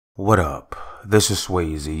What up? This is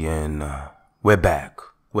Swayze and we're back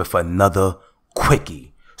with another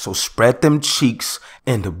Quickie. So spread them cheeks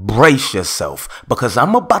and brace yourself because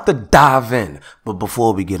I'm about to dive in. But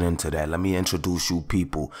before we get into that, let me introduce you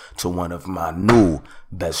people to one of my new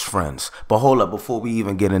best friends. But hold up, before we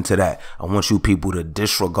even get into that, I want you people to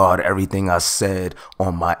disregard everything I said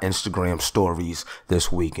on my Instagram stories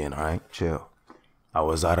this weekend, alright? Chill. I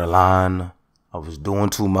was out of line. I was doing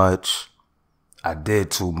too much. I did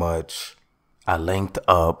too much. I linked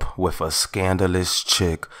up with a scandalous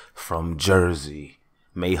chick from Jersey.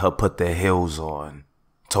 Made her put the heels on.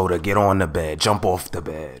 Told her get on the bed, jump off the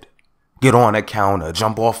bed. Get on the counter,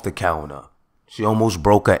 jump off the counter. She almost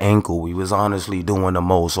broke her ankle. We was honestly doing the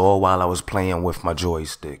most, all while I was playing with my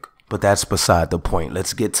joystick. But that's beside the point.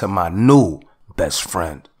 Let's get to my new best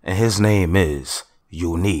friend. And his name is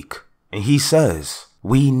Unique. And he says,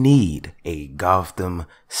 we need a Gotham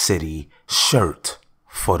City shirt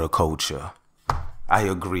for the culture. I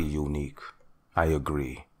agree, Unique. I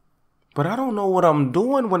agree. But I don't know what I'm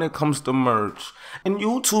doing when it comes to merch. And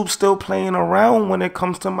YouTube's still playing around when it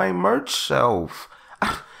comes to my merch shelf.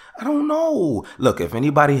 I don't know. Look, if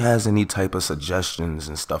anybody has any type of suggestions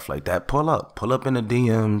and stuff like that, pull up. Pull up in the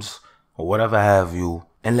DMs or whatever have you.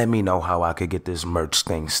 And let me know how I could get this merch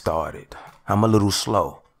thing started. I'm a little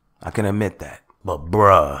slow. I can admit that. But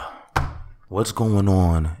bruh, what's going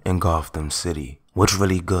on in Gotham City? What's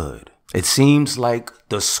really good? It seems like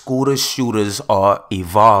the scooter shooters are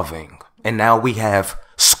evolving. And now we have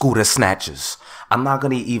scooter snatchers. I'm not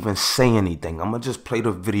going to even say anything. I'm going to just play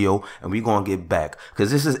the video and we're going to get back. Because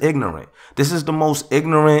this is ignorant. This is the most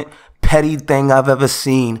ignorant, petty thing I've ever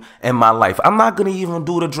seen in my life. I'm not going to even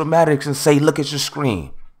do the dramatics and say, look at your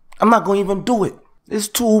screen. I'm not going to even do it. It's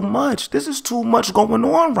too much. This is too much going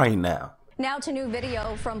on right now. Now to new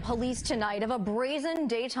video from police tonight of a brazen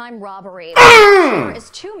daytime robbery. As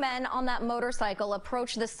two men on that motorcycle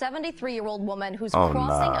approach the 73-year-old woman who's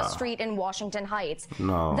crossing a street in Washington Heights.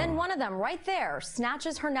 Then one of them, right there,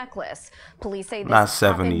 snatches her necklace. Police say this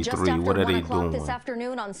happened just after 1 o'clock this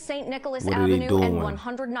afternoon on St. Nicholas Avenue and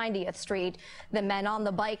 190th Street. The men on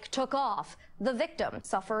the bike took off. The victim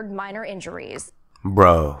suffered minor injuries.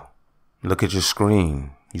 Bro, look at your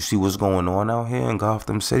screen. You see what's going on out here in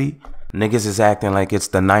Gotham City? Niggas is acting like it's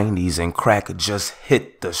the 90s and crack just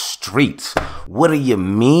hit the streets. What do you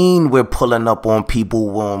mean we're pulling up on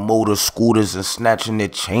people on motor scooters and snatching their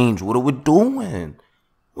change? What are we doing?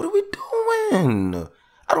 What are we doing?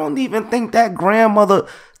 I don't even think that grandmother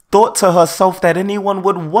thought to herself that anyone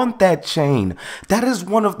would want that chain. That is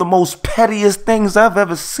one of the most pettiest things I've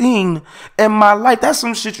ever seen in my life. That's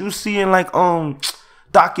some shit you see in like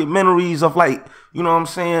documentaries of like, you know what I'm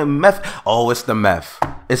saying, meth. Oh, it's the meth.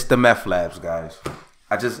 It's the meth labs, guys.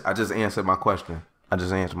 I just answered my question.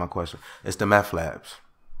 It's the meth labs.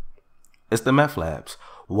 It's the meth labs.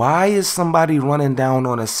 Why is somebody running down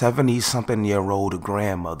on a 70-something-year-old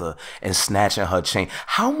grandmother and snatching her chain?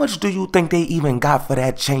 How much do you think they even got for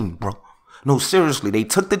that chain, bro? No, seriously, they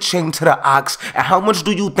took the chain to the ox, and how much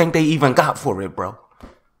do you think they even got for it, bro?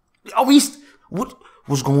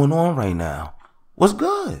 What's going on right now? What's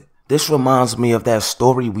good? This reminds me of that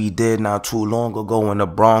story we did not too long ago in the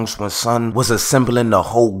Bronx when son was assembling the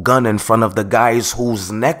whole gun in front of the guys whose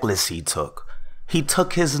necklace he took. He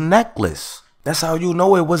took his necklace. That's how you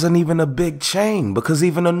know it wasn't even a big chain, because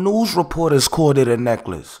even the news reporters called it a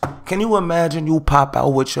necklace. Can you imagine you pop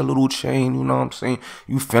out with your little chain, you know what I'm saying?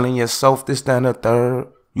 You feeling yourself, this, that, and the third.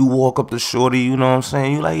 You walk up to shorty, you know what I'm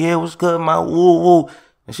saying? You like, yeah, what's good, my woo-woo?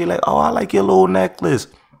 And she like, oh, I like your little necklace.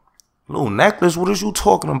 Little necklace, what is you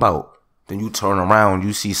talking about? Then you turn around,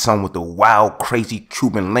 you see some with the wild, crazy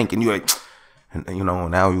Cuban link, and you're like, and you know,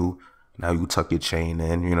 now you tuck your chain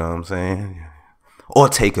in, you know what I'm saying? Or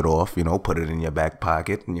take it off, you know, put it in your back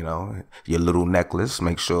pocket, you know, your little necklace,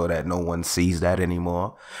 make sure that no one sees that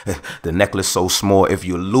anymore. The necklace so small, if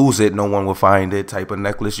you lose it, no one will find it type of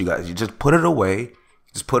necklace. You just put it away.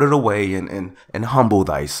 Just put it away and humble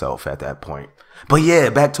thyself at that point. But yeah,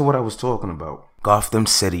 back to what I was talking about. Gotham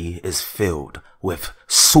City is filled with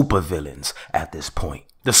supervillains at this point.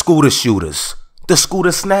 The scooter shooters, the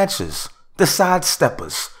scooter snatchers, the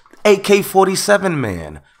sidesteppers, AK-47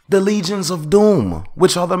 man, the Legions of Doom,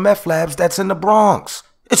 which are the meth labs that's in the Bronx.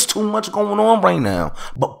 It's too much going on right now.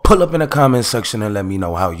 But pull up in the comment section and let me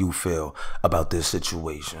know how you feel about this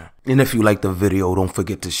situation. And if you like the video, don't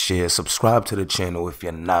forget to share, subscribe to the channel if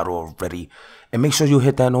you're not already, and make sure you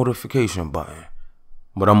hit that notification button.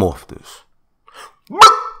 But I'm off this.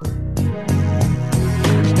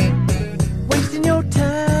 Wasting your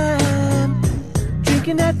time,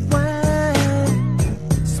 drinking that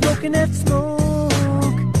wine, smoking that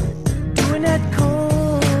smoke, doing that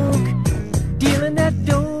coke.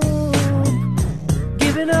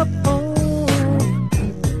 giving up